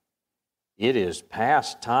It is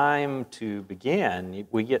past time to begin.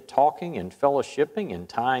 We get talking and fellowshipping and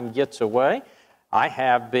time gets away. I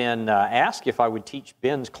have been asked if I would teach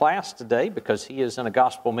Ben's class today because he is in a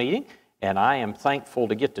gospel meeting, and I am thankful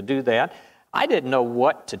to get to do that. I didn't know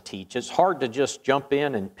what to teach. It's hard to just jump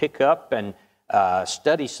in and pick up and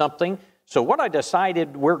study something. So what I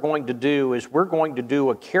decided we're going to do is we're going to do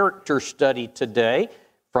a character study today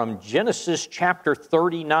from Genesis chapter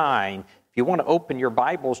 39. If you want to open your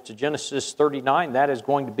Bibles to Genesis 39, that is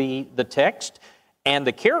going to be the text. And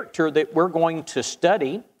the character that we're going to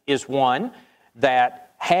study is one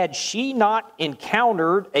that, had she not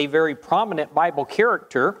encountered a very prominent Bible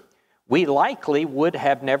character, we likely would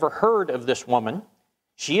have never heard of this woman.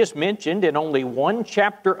 She is mentioned in only one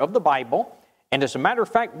chapter of the Bible, and as a matter of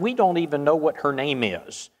fact, we don't even know what her name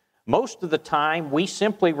is. Most of the time, we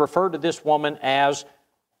simply refer to this woman as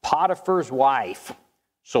Potiphar's wife.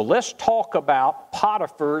 So let's talk about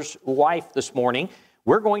Potiphar's wife this morning.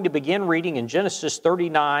 We're going to begin reading in Genesis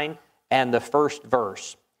 39 and the first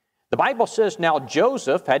verse. The Bible says, "Now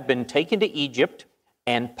Joseph had been taken to Egypt,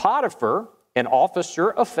 and Potiphar, an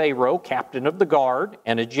officer of Pharaoh, captain of the guard,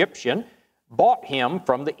 an Egyptian, bought him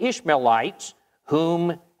from the Ishmaelites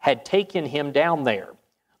whom had taken him down there.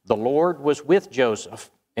 The Lord was with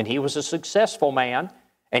Joseph, and he was a successful man,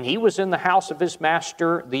 and he was in the house of his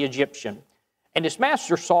master, the Egyptian. And his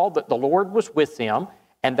master saw that the Lord was with him,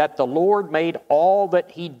 and that the Lord made all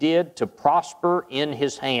that he did to prosper in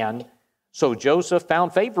his hand. So Joseph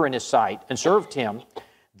found favor in his sight and served him.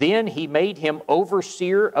 Then he made him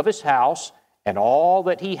overseer of his house, and all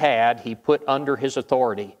that he had he put under his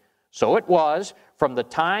authority. So it was, from the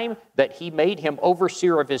time that he made him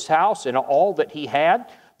overseer of his house and all that he had,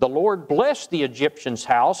 the Lord blessed the Egyptian's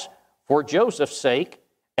house for Joseph's sake,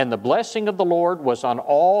 and the blessing of the Lord was on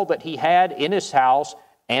all that he had in his house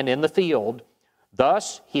and in the field.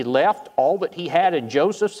 Thus he left all that he had in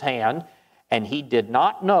Joseph's hand, and he did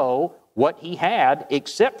not know what he had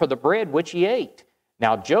except for the bread which he ate.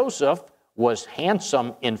 Now Joseph was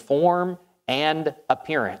handsome in form and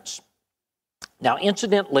appearance." Now,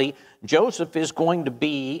 incidentally, Joseph is going to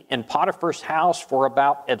be in Potiphar's house for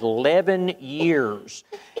about 11 years.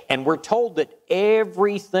 And we're told that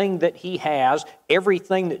everything that he has,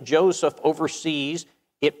 everything that Joseph oversees,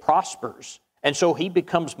 it prospers. And so he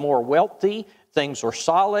becomes more wealthy. Things are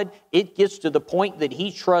solid. It gets to the point that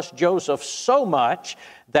he trusts Joseph so much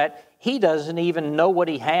that he doesn't even know what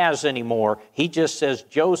he has anymore. He just says,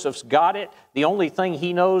 Joseph's got it. The only thing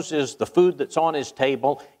he knows is the food that's on his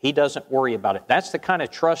table. He doesn't worry about it. That's the kind of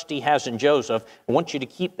trust he has in Joseph. I want you to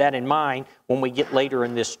keep that in mind when we get later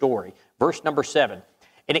in this story. Verse number 7.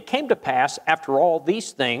 "And it came to pass after all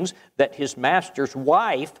these things that his master's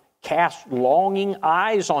wife cast longing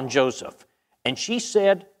eyes on Joseph. And she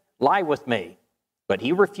said, 'Lie with me.' But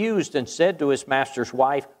he refused and said to his master's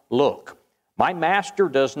wife, 'Look, my master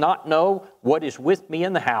does not know what is with me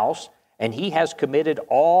in the house, and he has committed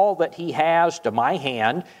all that he has to my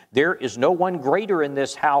hand. There is no one greater in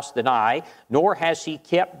this house than I, nor has he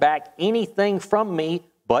kept back anything from me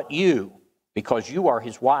but you, because you are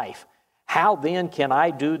his wife. How then can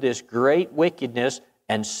I do this great wickedness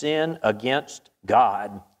and sin against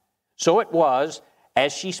God?' So it was,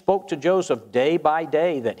 as she spoke to Joseph day by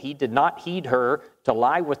day, that he did not heed her to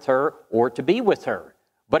lie with her or to be with her.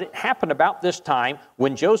 But it happened about this time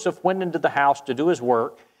when Joseph went into the house to do his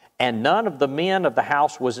work, and none of the men of the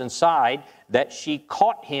house was inside, that she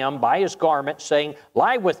caught him by his garment, saying,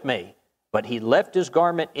 'Lie with me.' But he left his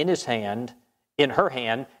garment in her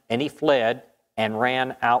hand, and he fled and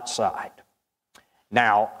ran outside."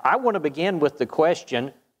 Now, I want to begin with the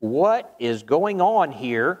question, what is going on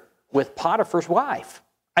here with Potiphar's wife?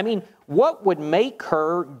 I mean, what would make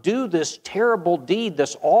her do this terrible deed,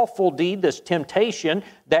 this awful deed, this temptation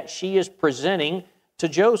that she is presenting to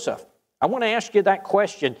Joseph? I want to ask you that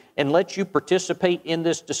question and let you participate in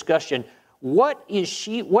this discussion. What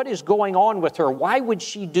is going on with her? Why would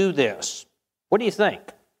she do this? What do you think?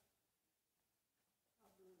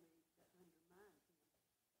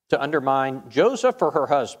 To undermine Joseph or her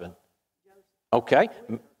husband? Okay.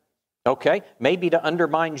 Maybe to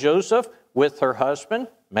undermine Joseph with her husband.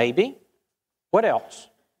 Maybe. What else?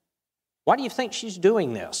 Why do you think she's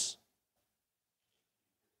doing this?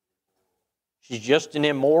 She's just an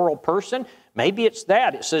immoral person? Maybe it's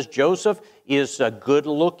that. It says Joseph is a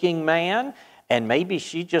good-looking man, and maybe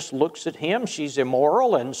she just looks at him. She's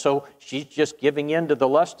immoral, and so she's just giving in to the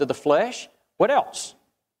lust of the flesh. What else?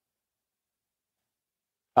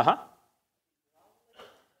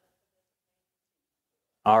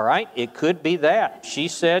 All right, it could be that. She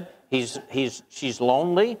said she's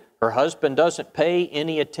lonely. Her husband doesn't pay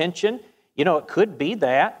any attention. You know, it could be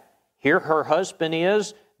that. here her husband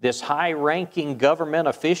is, this high-ranking government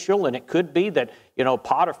official, and it could be that,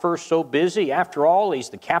 Potiphar's so busy. After all, he's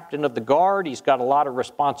the captain of the guard. He's got a lot of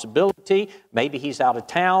responsibility. Maybe he's out of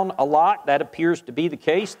town a lot. That appears to be the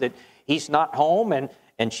case, that he's not home,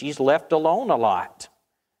 and she's left alone a lot.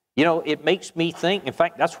 It makes me think, in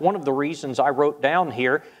fact, that's one of the reasons I wrote down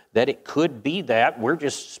here that it could be that. We're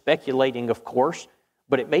just speculating, of course,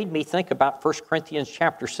 but it made me think about 1 Corinthians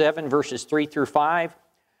chapter 7, verses 3 through 5.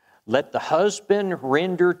 Let the husband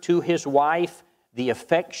render to his wife the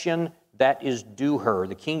affection that is due her.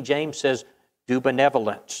 The King James says, do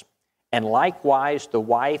benevolence. And likewise the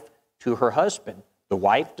wife to her husband. The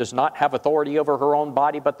wife does not have authority over her own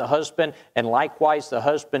body but the husband, and likewise the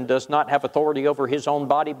husband does not have authority over his own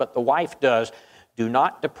body but the wife does. Do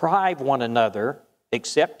not deprive one another,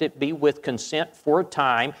 except it be with consent for a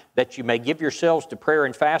time, that you may give yourselves to prayer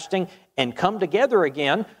and fasting, and come together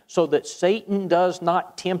again, so that Satan does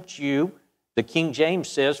not tempt you. The King James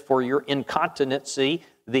says, for your incontinency.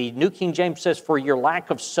 The New King James says, for your lack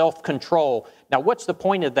of self-control. Now, what's the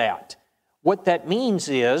point of that? What that means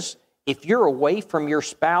is, if you're away from your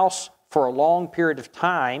spouse for a long period of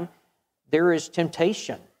time, there is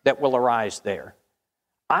temptation that will arise there.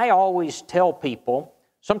 I always tell people,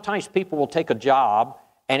 sometimes people will take a job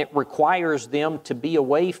and it requires them to be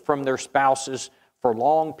away from their spouses for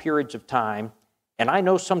long periods of time. And I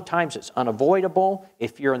know sometimes it's unavoidable.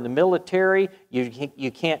 If you're in the military,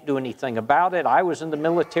 you can't do anything about it. I was in the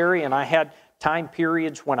military and I had time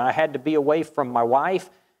periods when I had to be away from my wife.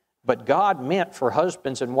 But God meant for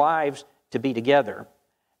husbands and wives to be together.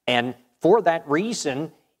 And for that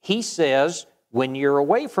reason, He says, when you're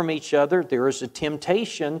away from each other, there is a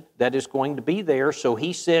temptation that is going to be there. So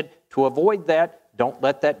He said, to avoid that, don't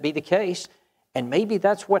let that be the case. And maybe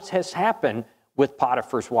that's what has happened with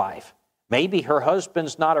Potiphar's wife. Maybe her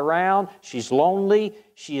husband's not around, she's lonely,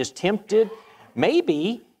 she is tempted.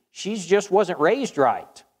 Maybe she just wasn't raised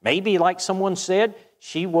right. Maybe, like someone said,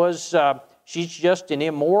 she's just an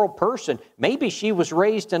immoral person. Maybe she was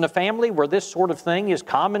raised in a family where this sort of thing is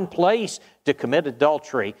commonplace, to commit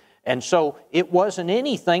adultery. And so it wasn't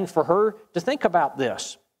anything for her to think about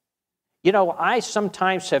this. I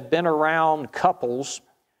sometimes have been around couples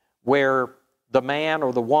where the man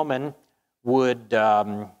or the woman would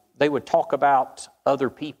talk about other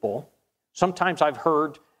people. Sometimes I've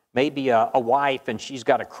heard maybe a wife and she's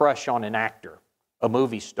got a crush on an actor, a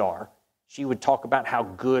movie star. She would talk about how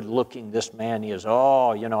good looking this man is.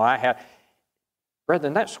 Brethren,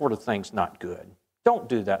 that sort of thing's not good. Don't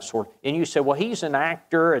do that sort. And you say, well, he's an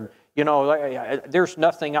actor and, there's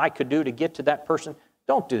nothing I could do to get to that person.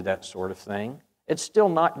 Don't do that sort of thing. It's still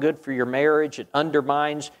not good for your marriage. It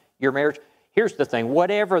undermines your marriage. Here's the thing.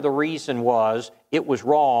 Whatever the reason was, it was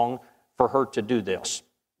wrong for her to do this.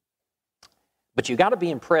 But you got to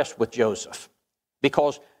be impressed with Joseph,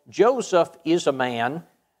 because Joseph is a man,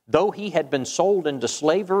 though he had been sold into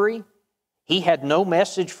slavery, he had no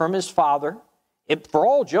message from his father. For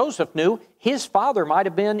all Joseph knew, his father might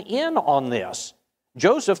have been in on this.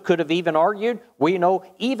 Joseph could have even argued,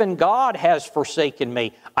 even God has forsaken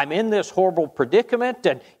me. I'm in this horrible predicament,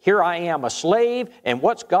 and here I am a slave, and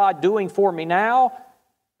what's God doing for me now?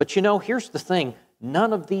 But here's the thing.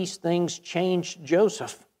 None of these things changed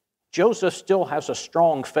Joseph. Joseph still has a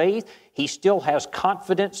strong faith. He still has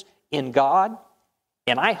confidence in God.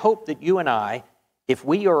 And I hope that you and I, if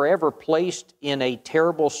we are ever placed in a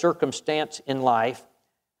terrible circumstance in life,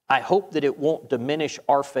 I hope that it won't diminish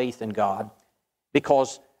our faith in God.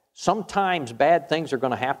 Because sometimes bad things are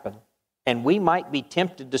going to happen. And we might be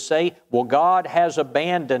tempted to say, well, God has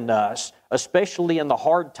abandoned us. Especially in the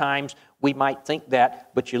hard times, we might think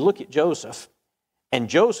that. But you look at Joseph, and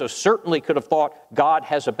Joseph certainly could have thought, God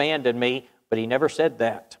has abandoned me, but he never said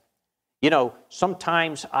that.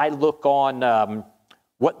 Sometimes I look on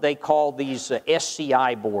what they call these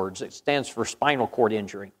SCI boards. It stands for spinal cord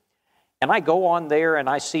injury. And I go on there and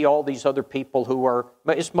I see all these other people who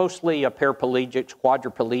it's mostly paraplegics,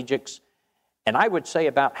 quadriplegics, and I would say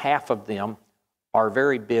about half of them are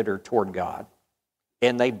very bitter toward God.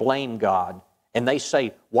 And they blame God. And they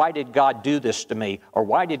say, why did God do this to me? Or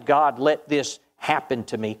why did God let this happen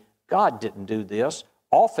to me? God didn't do this.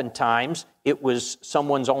 Oftentimes, it was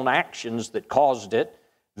someone's own actions that caused it.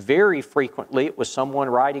 Very frequently, it was someone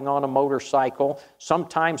riding on a motorcycle.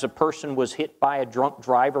 Sometimes a person was hit by a drunk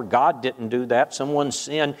driver. God didn't do that. Someone's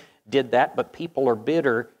sin did that, but people are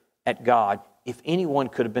bitter at God. If anyone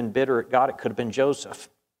could have been bitter at God, it could have been Joseph.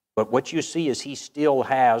 But what you see is he still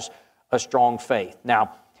has a strong faith.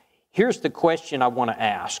 Now, here's the question I want to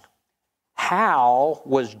ask. How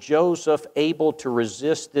was Joseph able to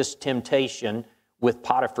resist this temptation with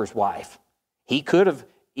Potiphar's wife? He could have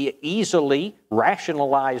easily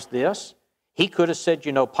rationalize this. He could have said,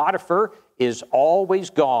 Potiphar is always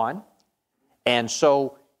gone, and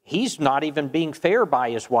so he's not even being fair by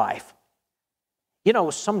his wife.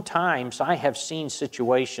 Sometimes I have seen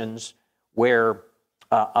situations where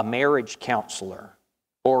a marriage counselor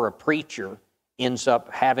or a preacher ends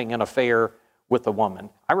up having an affair with a woman.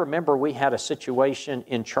 I remember we had a situation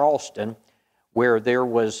in Charleston where there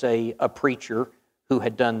was a preacher who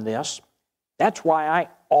had done this. That's why I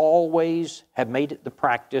always have made it the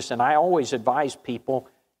practice, and I always advise people,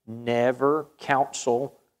 never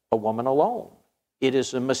counsel a woman alone. It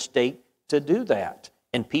is a mistake to do that.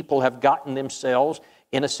 And people have gotten themselves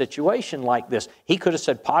in a situation like this. He could have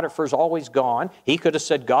said, Potiphar's always gone. He could have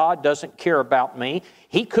said, God doesn't care about me.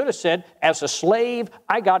 He could have said, as a slave,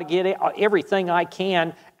 I got to get everything I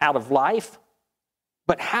can out of life.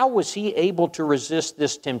 But how was he able to resist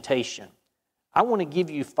this temptation? I want to give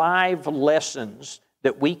you 5 lessons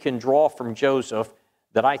that we can draw from Joseph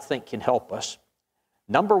that I think can help us.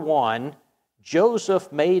 Number 1,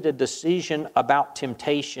 Joseph made a decision about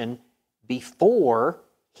temptation before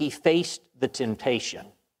he faced the temptation.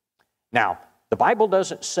 Now, the Bible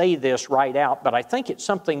doesn't say this right out, but I think it's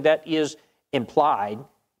something that is implied,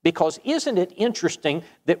 because isn't it interesting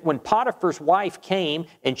that when Potiphar's wife came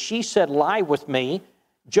and she said, lie with me,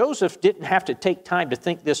 Joseph didn't have to take time to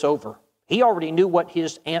think this over. He already knew what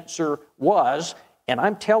his answer was, and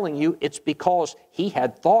I'm telling you, it's because he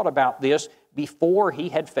had thought about this before he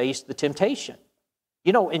had faced the temptation.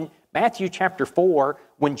 In Matthew chapter 4,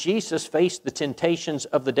 when Jesus faced the temptations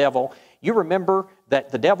of the devil, you remember that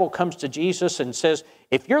the devil comes to Jesus and says,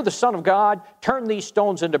 if you're the Son of God, turn these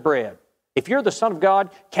stones into bread. If you're the Son of God,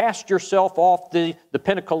 cast yourself off the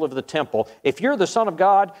pinnacle of the temple. If you're the Son of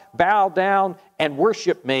God, bow down and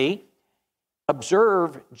worship me.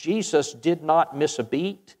 Observe, Jesus did not miss a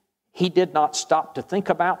beat. He did not stop to think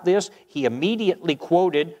about this. He immediately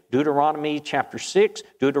quoted Deuteronomy chapter 6,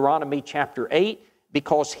 Deuteronomy chapter 8,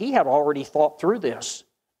 because he had already thought through this.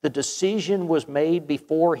 The decision was made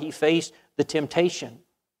before he faced the temptation.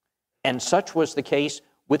 And such was the case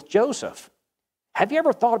with Joseph. Have you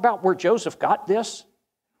ever thought about where Joseph got this?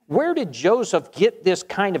 Where did Joseph get this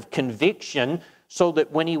kind of conviction so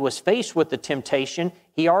that when he was faced with the temptation,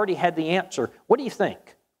 he already had the answer? What do you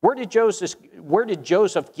think? Where did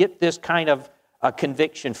Joseph get this kind of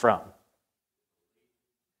conviction from?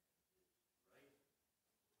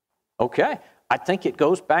 Okay, I think it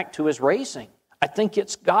goes back to his raising. I think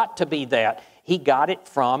it's got to be that. He got it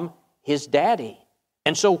from his daddy.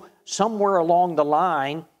 And so somewhere along the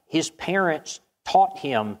line, his parents taught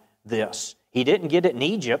him this. He didn't get it in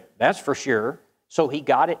Egypt, that's for sure. So he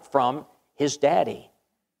got it from his daddy.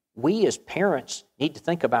 We as parents need to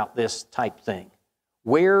think about this type thing.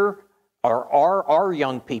 Where are our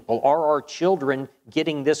young people, are our children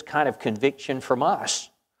getting this kind of conviction from us?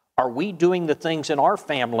 Are we doing the things in our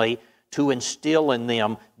family to instill in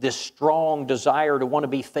them this strong desire to want to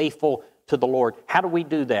be faithful to the Lord? How do we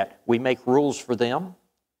do that? We make rules for them.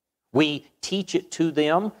 We teach it to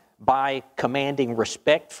them by commanding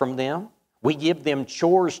respect from them. We give them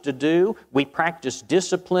chores to do. We practice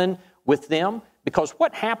discipline with them. Because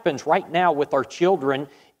what happens right now with our children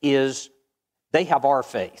is they have our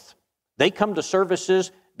faith. They come to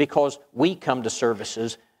services because we come to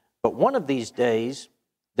services. But one of these days,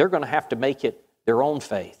 they're going to have to make it their own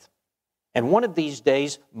faith. And one of these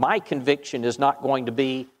days, my conviction is not going to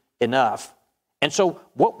be enough. And so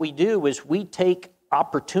what we do is we take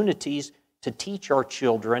opportunities to teach our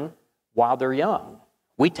children while they're young.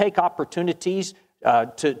 We take opportunities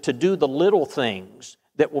to do the little things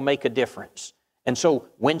that will make a difference. And so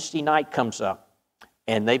Wednesday night comes up,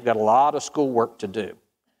 and they've got a lot of schoolwork to do.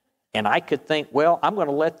 And I could think, well, I'm going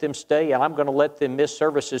to let them stay, and I'm going to let them miss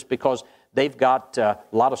services because they've got a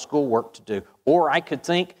lot of schoolwork to do. Or I could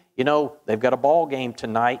think, they've got a ball game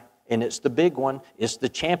tonight, and it's the big one. It's the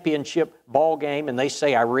championship ball game, and they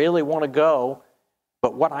say, I really want to go.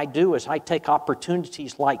 But what I do is I take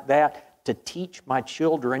opportunities like that to teach my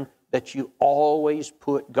children that you always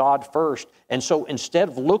put God first. And so instead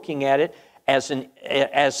of looking at it as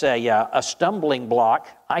a stumbling block,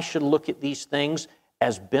 I should look at these things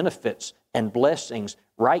as benefits and blessings.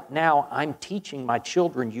 Right now, I'm teaching my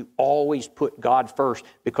children you always put God first,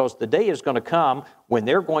 because the day is going to come when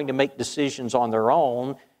they're going to make decisions on their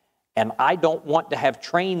own, and I don't want to have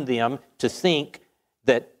trained them to think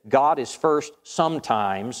that God is first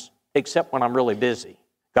sometimes, except when I'm really busy.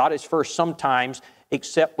 God is first sometimes,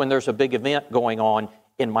 except when there's a big event going on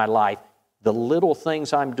in my life. The little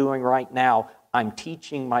things I'm doing right now, I'm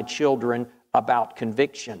teaching my children about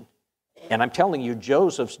conviction. And I'm telling you,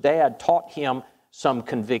 Joseph's dad taught him some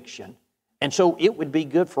conviction. And so it would be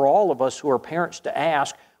good for all of us who are parents to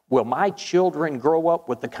ask, will my children grow up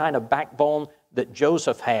with the kind of backbone that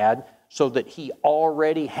Joseph had so that he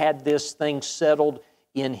already had this thing settled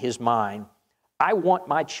in his mind? I want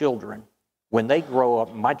my children, when they grow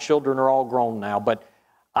up, my children are all grown now, but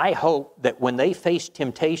I hope that when they face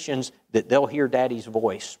temptations that they'll hear Daddy's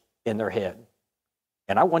voice in their head.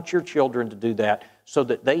 And I want your children to do that so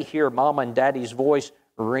that they hear Mama and Daddy's voice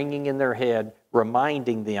ringing in their head,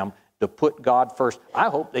 reminding them to put God first. I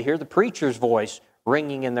hope they hear the preacher's voice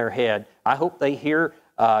ringing in their head. I hope they hear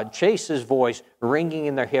Chase's voice ringing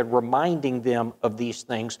in their head, reminding them of these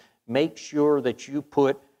things. Make sure that you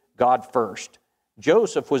put God first.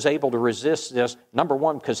 Joseph was able to resist this, number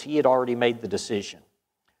one, because he had already made the decision.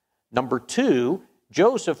 Number two,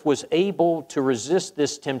 Joseph was able to resist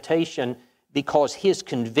this temptation because his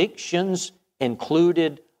convictions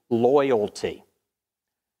included loyalty.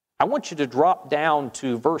 I want you to drop down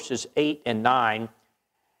to verses 8 and 9.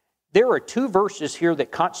 There are two verses here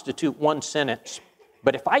that constitute one sentence,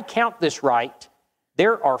 but if I count this right,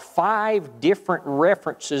 there are 5 different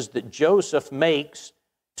references that Joseph makes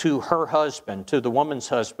to her husband, to the woman's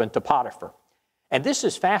husband, to Potiphar. And this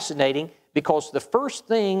is fascinating because the first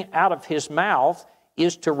thing out of his mouth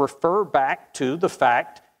is to refer back to the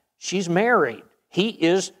fact she's married. He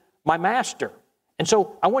is my master. And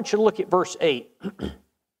so I want you to look at verse 8.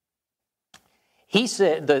 He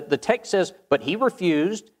said, the text says, but he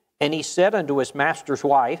refused, and he said unto his master's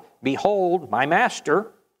wife, behold, my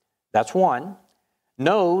master, that's one,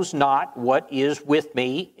 knows not what is with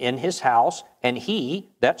me in his house, and he,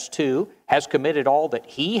 that's 2, has committed all that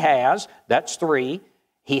he has, that's 3,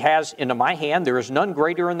 he has into my hand. There is none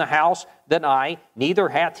greater in the house than I, neither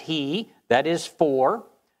hath he, that is 4,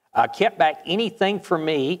 kept back anything from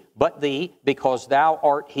me but thee, because thou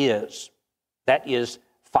art his. That is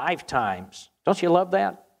 5 times. Don't you love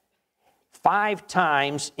that? 5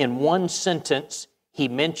 times in one sentence, he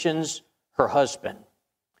mentions her husband.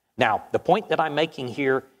 Now, the point that I'm making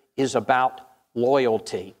here is about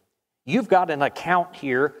loyalty. You've got an account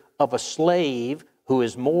here of a slave who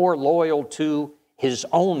is more loyal to his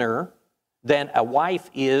owner than a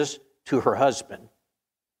wife is to her husband.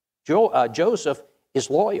 Joseph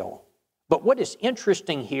is loyal. But what is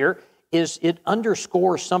interesting here is it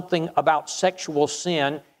underscores something about sexual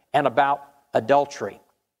sin and about adultery.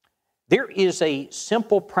 There is a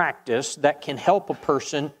simple practice that can help a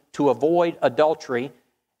person to avoid adultery,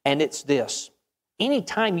 and it's this.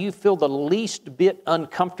 Anytime you feel the least bit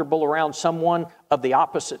uncomfortable around someone of the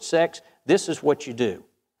opposite sex, this is what you do.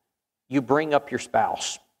 You bring up your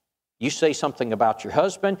spouse. You say something about your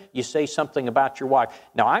husband, you say something about your wife.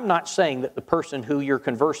 Now, I'm not saying that the person who you're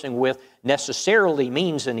conversing with necessarily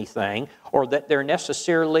means anything or that they're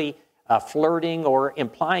necessarily flirting or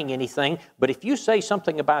implying anything, but if you say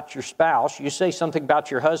something about your spouse, you say something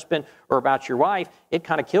about your husband or about your wife, it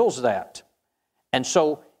kind of kills that. And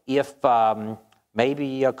so if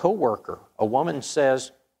maybe a coworker, a woman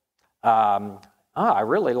says, I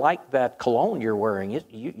really like that cologne you're wearing.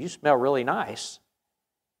 You smell really nice.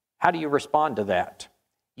 How do you respond to that?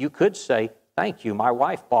 You could say, thank you, my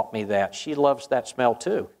wife bought me that. She loves that smell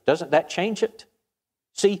too. Doesn't that change it?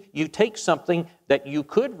 See, you take something that you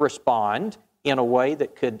could respond in a way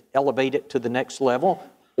that could elevate it to the next level,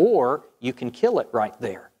 or you can kill it right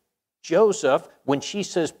there. Joseph, when she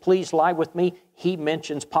says, please lie with me, he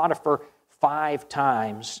mentions Potiphar 5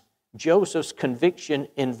 times. Joseph's conviction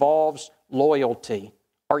involves loyalty.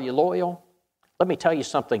 Are you loyal? Let me tell you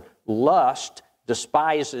something. Lust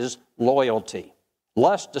despises loyalty.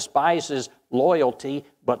 Lust despises loyalty,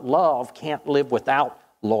 but love can't live without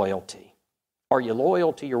loyalty. Are you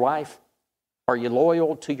loyal to your wife? Are you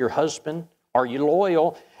loyal to your husband? Are you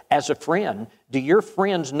loyal as a friend? Do your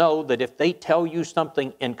friends know that if they tell you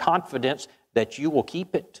something in confidence that you will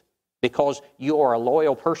keep it because you are a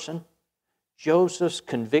loyal person? Joseph's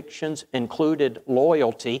convictions included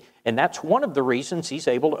loyalty, and that's one of the reasons he's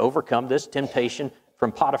able to overcome this temptation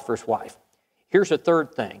from Potiphar's wife. Here's a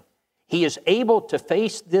third thing. He is able to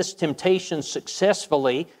face this temptation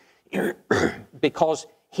successfully because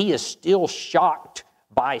he is still shocked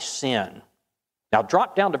by sin. Now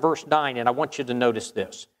drop down to verse 9, and I want you to notice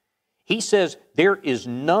this. He says, there is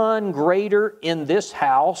none greater in this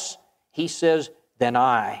house, he says, than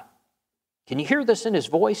I. Can you hear this in his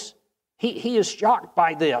voice? He is shocked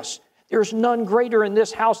by this. There's none greater in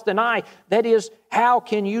this house than I. That is, how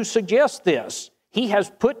can you suggest this? He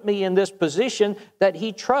has put me in this position that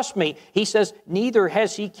he trusts me. He says, neither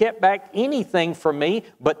has he kept back anything from me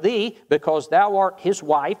but thee, because thou art his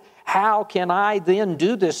wife. How can I then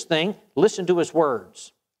do this thing? Listen to his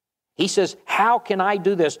words. He says, how can I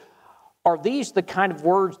do this? Are these the kind of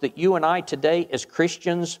words that you and I today as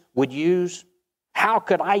Christians would use? How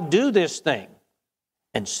could I do this thing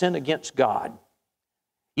and sin against God?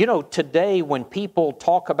 You know, today when people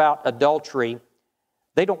talk about adultery,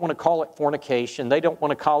 they don't want to call it fornication. They don't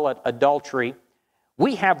want to call it adultery.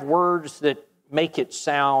 We have words that make it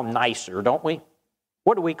sound nicer, don't we?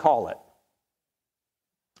 What do we call it?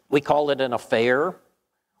 We call it an affair.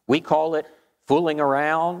 We call it fooling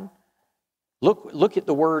around. Look at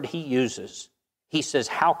the word he uses. He says,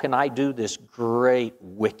 how can I do this great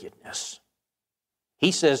wickedness?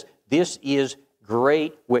 He says, this is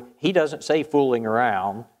great. He doesn't say fooling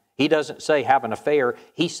around. He doesn't say have an affair.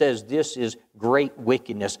 He says, this is great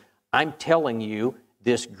wickedness. I'm telling you,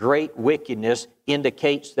 this great wickedness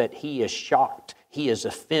indicates that he is shocked. He is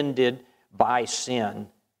offended by sin.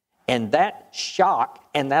 And that shock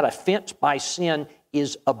and that offense by sin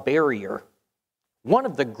is a barrier. One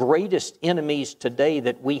of the greatest enemies today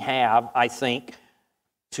that we have, I think,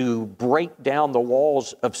 to break down the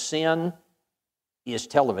walls of sin is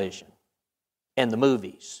television and the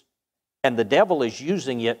movies. And the devil is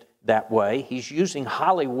using it that way. He's using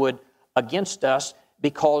Hollywood against us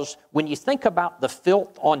because when you think about the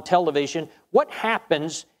filth on television, what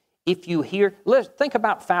happens if you hear, think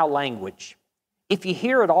about foul language. If you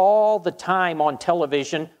hear it all the time on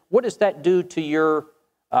television, what does that do to your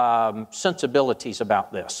sensibilities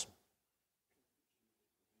about this?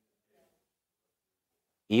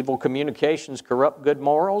 Evil communications corrupt good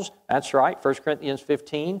morals. That's right, 1 Corinthians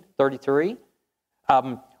 15:33.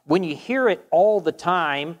 When you hear it all the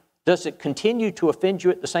time, does it continue to offend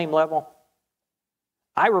you at the same level?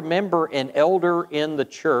 I remember an elder in the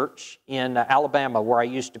church in Alabama where I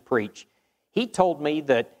used to preach. He told me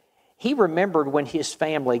that he remembered when his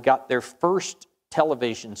family got their first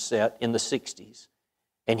television set in the 60s.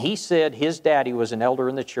 And he said his daddy was an elder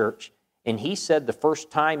in the church, and he said the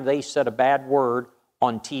first time they said a bad word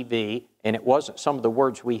on TV, and it wasn't some of the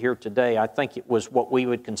words we hear today, I think it was what we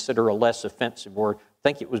would consider a less offensive word. I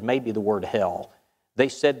think it was maybe the word hell. They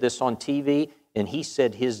said this on TV, and he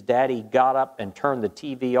said his daddy got up and turned the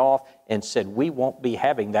TV off and said, we won't be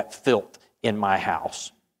having that filth in my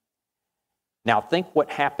house. Now think what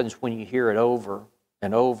happens when you hear it over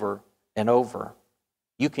and over and over.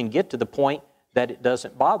 You can get to the point that it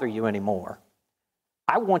doesn't bother you anymore.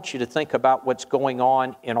 I want you to think about what's going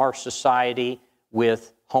on in our society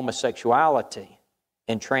with homosexuality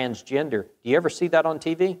and transgender. Do you ever see that on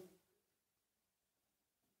TV?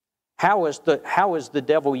 How is the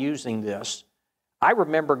devil using this? I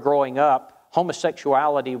remember growing up,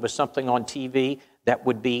 homosexuality was something on TV that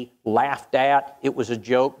would be laughed at. It was a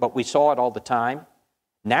joke, but we saw it all the time.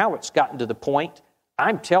 Now it's gotten to the point,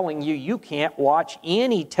 I'm telling you, you can't watch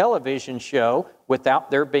any television show without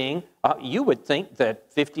there being, you would think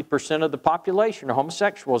that 50% of the population are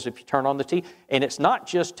homosexuals if you turn on the TV. And it's not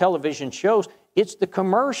just television shows, it's the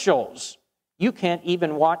commercials. You can't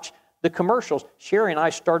even watch the commercials. Sherry and I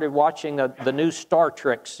started watching the new Star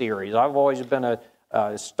Trek series. I've always been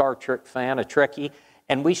a Star Trek fan, a Trekkie.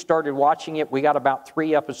 And we started watching it. We got about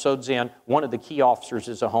 3 episodes in. One of the key officers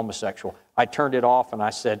is a homosexual. I turned it off and I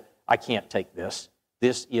said, I can't take this.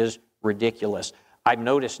 This is ridiculous. I've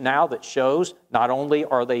noticed now that shows, not only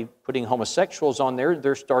are they putting homosexuals on there,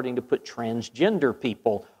 they're starting to put transgender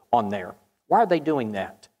people on there. Why are they doing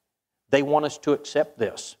that? They want us to accept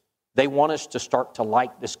this. They want us to start to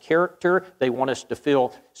like this character. They want us to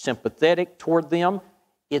feel sympathetic toward them.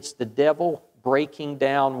 It's the devil breaking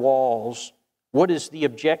down walls. What is the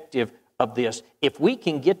objective of this? If we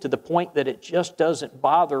can get to the point that it just doesn't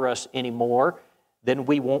bother us anymore, then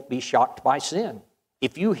we won't be shocked by sin.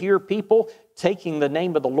 If you hear people taking the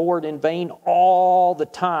name of the Lord in vain all the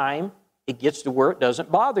time, it gets to where it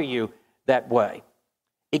doesn't bother you that way.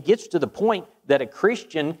 It gets to the point that a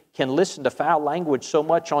Christian can listen to foul language so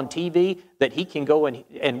much on TV that he can go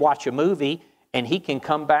and watch a movie and he can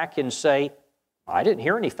come back and say, I didn't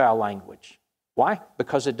hear any foul language. Why?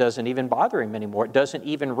 Because it doesn't even bother him anymore. It doesn't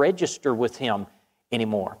even register with him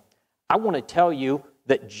anymore. I want to tell you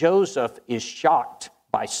that Joseph is shocked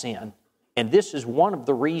by sin. And this is one of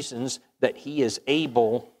the reasons that he is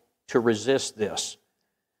able to resist this.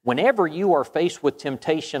 Whenever you are faced with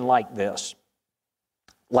temptation like this,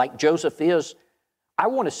 like Joseph is, I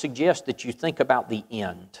want to suggest that you think about the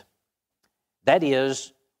end. That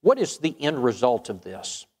is, what is the end result of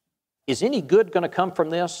this? Is any good going to come from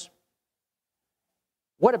this?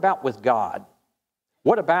 What about with God?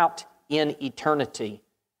 What about in eternity?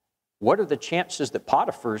 What are the chances that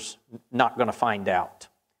Potiphar's not going to find out?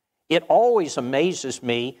 It always amazes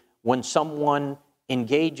me when someone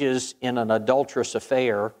engages in an adulterous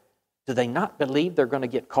affair. Do they not believe they're going to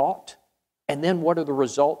get caught? And then what are the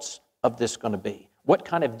results of this going to be? What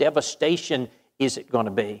kind of devastation is it going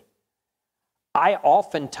to be? I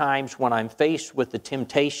oftentimes, when I'm faced with the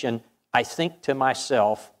temptation, I think to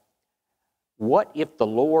myself, what if the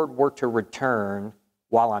Lord were to return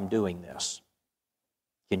while I'm doing this?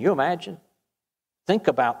 Can you imagine? Think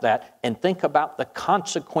about that and think about the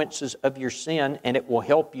consequences of your sin, and it will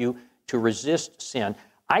help you to resist sin.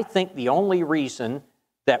 I think the only reason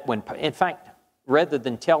that in fact, rather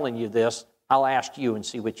than telling you this, I'll ask you and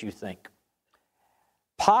see what you think.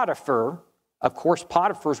 Potiphar, of course,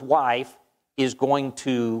 Potiphar's wife is going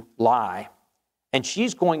to lie. And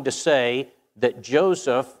she's going to say that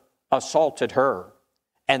Joseph assaulted her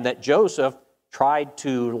and that Joseph tried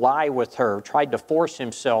to lie with her, tried to force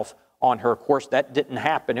himself on her. Of course, that didn't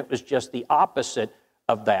happen. It was just the opposite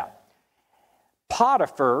of that.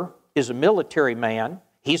 Potiphar is a military man.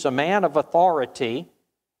 He's a man of authority,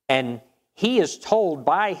 and he is told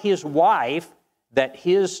by his wife that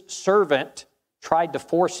his servant tried to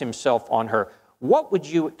force himself on her. What would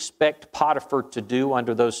you expect Potiphar to do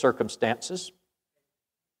under those circumstances?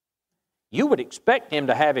 You would expect him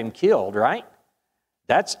to have him killed, right?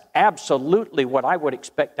 That's absolutely what I would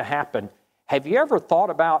expect to happen. Have you ever thought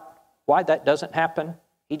about why that doesn't happen?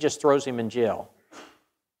 He just throws him in jail.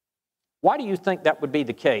 Why do you think that would be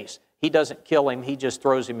the case? He doesn't kill him, he just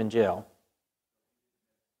throws him in jail.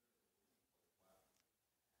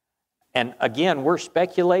 And again, we're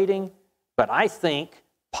speculating, but I think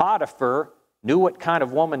Potiphar knew what kind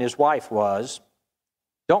of woman his wife was.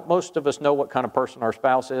 Don't most of us know what kind of person our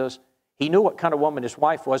spouse is? He knew what kind of woman his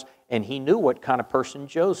wife was, and he knew what kind of person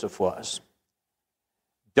Joseph was.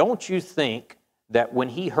 Don't you think that when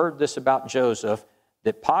he heard this about Joseph,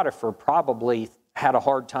 that Potiphar probably had a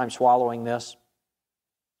hard time swallowing this?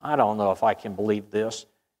 I don't know if I can believe this.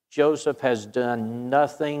 Joseph has done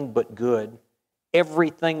nothing but good.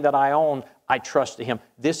 Everything that I own, I trust to him.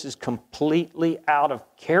 This is completely out of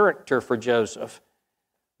character for Joseph.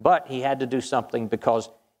 But he had to do something because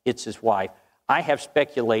it's his wife. I have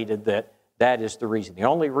speculated that that is the reason. The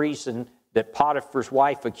only reason that Potiphar's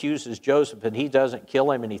wife accuses Joseph and he doesn't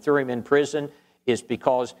kill him and he threw him in prison is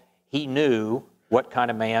because he knew what kind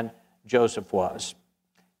of man Joseph was.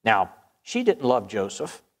 Now, she didn't love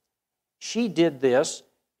Joseph. She did this.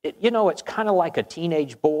 It's kind of like a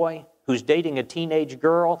teenage boy who's dating a teenage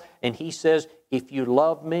girl, and he says, if you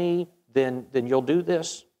love me, then you'll do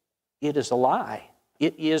this. It is a lie.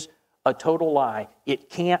 It is a total lie. It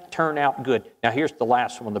can't turn out good. Now, here's the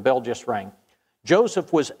last one. The bell just rang.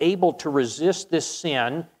 Joseph was able to resist this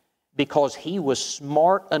sin because he was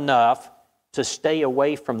smart enough to stay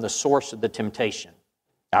away from the source of the temptation.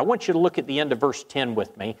 Now, I want you to look at the end of verse 10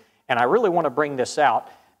 with me, and I really want to bring this out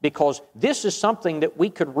because this is something that we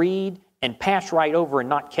could read and pass right over and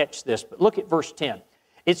not catch this. But look at verse 10.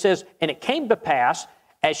 It says, and it came to pass,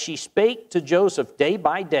 as she spake to Joseph day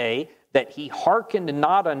by day, that he hearkened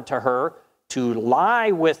not unto her to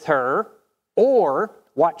lie with her, or,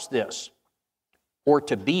 watch this, or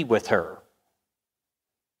to be with her.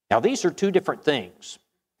 Now, these are two different things.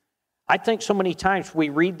 I think so many times we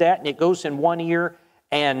read that and it goes in one ear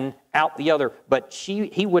and out the other. But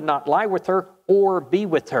he would not lie with her or be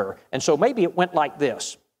with her. And so maybe it went like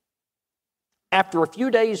this. After a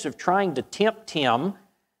few days of trying to tempt him,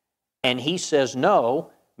 and he says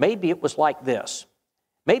no, maybe it was like this.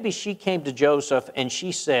 Maybe she came to Joseph and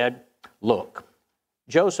she said, look,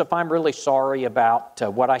 Joseph, I'm really sorry about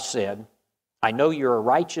what I said. I know you're a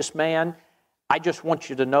righteous man. I just want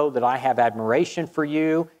you to know that I have admiration for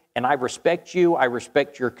you, and I respect you. I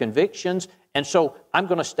respect your convictions. And so I'm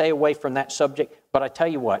going to stay away from that subject. But I tell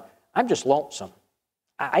you what, I'm just lonesome.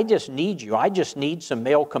 I just need you. I just need some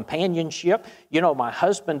male companionship. My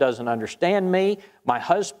husband doesn't understand me. My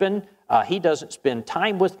husband, he doesn't spend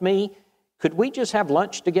time with me. Could we just have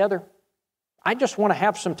lunch together? I just want to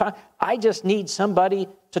have some time. I just need somebody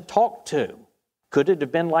to talk to. Could it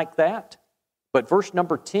have been like that? But verse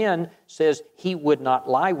number 10 says he would not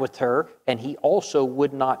lie with her, and he also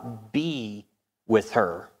would not be with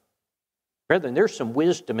her. Brethren, there's some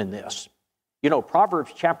wisdom in this.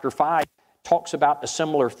 Proverbs chapter 5 talks about a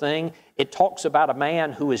similar thing. It talks about a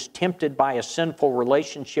man who is tempted by a sinful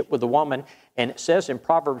relationship with a woman, and it says in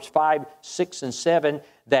Proverbs 5, 6, and 7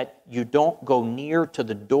 that you don't go near to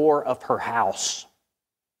the door of her house.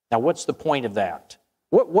 Now, what's the point of that?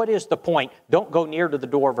 What is the point? Don't go near to the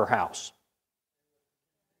door of her house.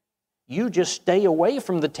 You just stay away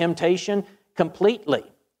from the temptation completely.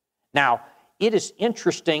 Now, it is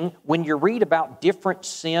interesting when you read about different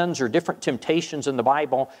sins or different temptations in the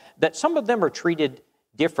Bible that some of them are treated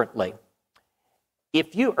differently.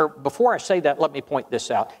 Before I say that, let me point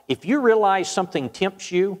this out. If you realize something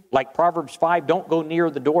tempts you, like Proverbs 5, don't go near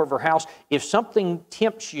the door of her house. If something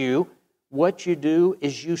tempts you, what you do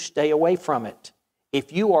is you stay away from it.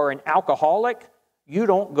 If you are an alcoholic, you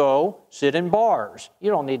don't go sit in bars. You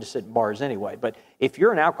don't need to sit in bars anyway. But if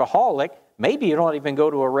you're an alcoholic, maybe you don't even go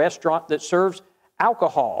to a restaurant that serves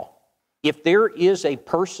alcohol. If there is a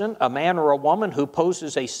person, a man or a woman, who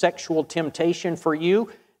poses a sexual temptation for you,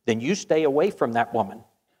 then you stay away from that woman.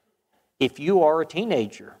 If you are a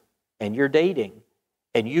teenager and you're dating,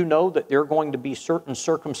 and you know that there are going to be certain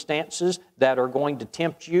circumstances that are going to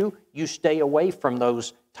tempt you, you stay away from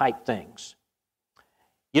those type things.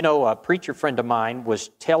 You know, a preacher friend of mine was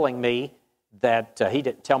telling me that, he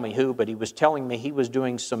didn't tell me who, but he was telling me he was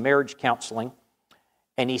doing some marriage counseling,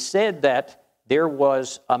 and he said that there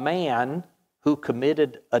was a man who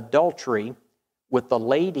committed adultery with the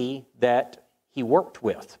lady that he worked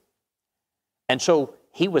with. And so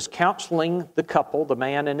he was counseling the couple, the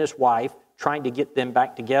man and his wife, trying to get them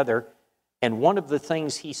back together. And one of the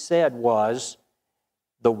things he said was,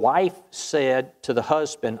 the wife said to the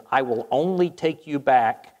husband, I will only take you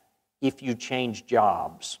back if you change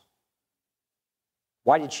jobs.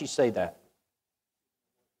 Why did she say that?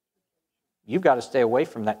 You've got to stay away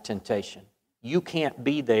from that temptation. You can't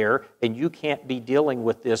be there, and you can't be dealing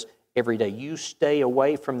with this every day. You stay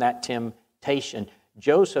away from that temptation.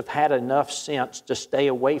 Joseph had enough sense to stay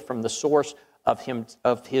away from the source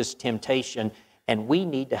of his temptation, and we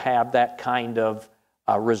need to have that kind of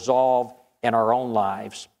resolve in our own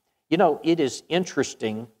lives. You know, it is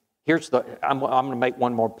interesting. I'm going to make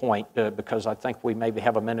one more point because I think we maybe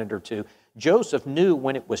have a minute or two. Joseph knew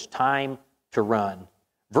when it was time to run.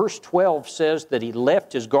 Verse 12 says that he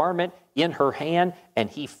left his garment in her hand and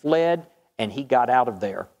he fled and he got out of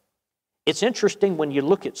there. It's interesting when you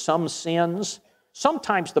look at some sins,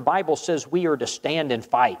 sometimes the Bible says we are to stand and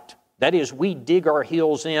fight. That is, we dig our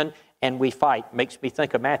heels in and we fight. Makes me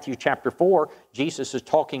think of Matthew chapter 4. Jesus is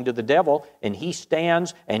talking to the devil, and he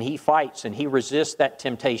stands and he fights and he resists that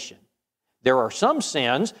temptation. There are some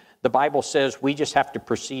sins, the Bible says we just have to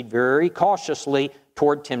proceed very cautiously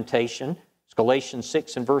toward temptation. It's Galatians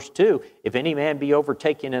 6 and verse 2. If any man be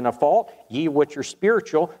overtaken in a fault, ye which are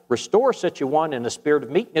spiritual, restore such a one in a spirit of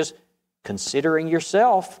meekness, considering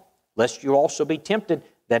yourself, lest you also be tempted.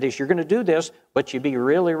 That is, you're going to do this, but you be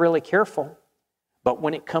really, really careful. But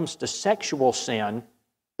when it comes to sexual sin,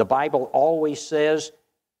 the Bible always says,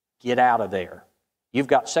 get out of there. You've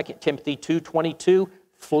got 2 Timothy 2:22,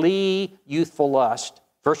 flee youthful lust.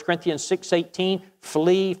 1 Corinthians 6:18,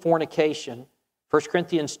 flee fornication. 1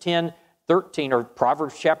 Corinthians 10:13, or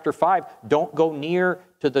Proverbs chapter 5, don't go near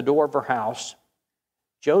to the door of her house.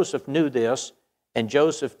 Joseph knew this, and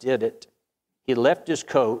Joseph did it. He left his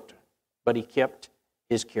coat, but he kept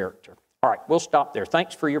his character. All right, we'll stop there.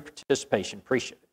 Thanks for your participation. Appreciate it.